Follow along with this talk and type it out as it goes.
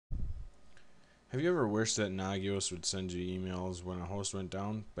Have you ever wished that Nagios would send you emails when a host went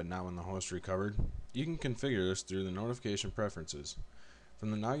down, but not when the host recovered? You can configure this through the notification preferences.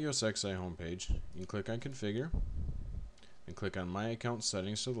 From the Nagios XI homepage, you can click on Configure, and click on My Account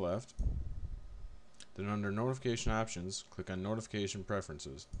Settings to the left. Then under Notification Options, click on Notification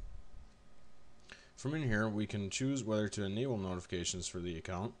Preferences. From in here, we can choose whether to enable notifications for the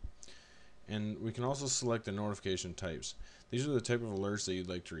account, and we can also select the notification types. These are the type of alerts that you'd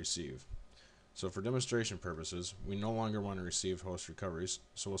like to receive. So for demonstration purposes, we no longer want to receive host recoveries,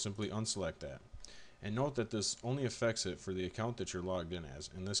 so we'll simply unselect that. And note that this only affects it for the account that you're logged in as,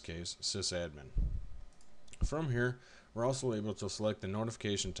 in this case, sysadmin. From here, we're also able to select the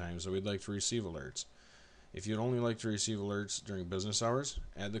notification times that we'd like to receive alerts. If you'd only like to receive alerts during business hours,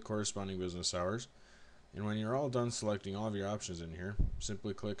 add the corresponding business hours. And when you're all done selecting all of your options in here,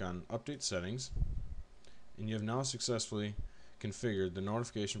 simply click on Update Settings, and you have now successfully configured the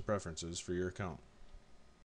notification preferences for your account.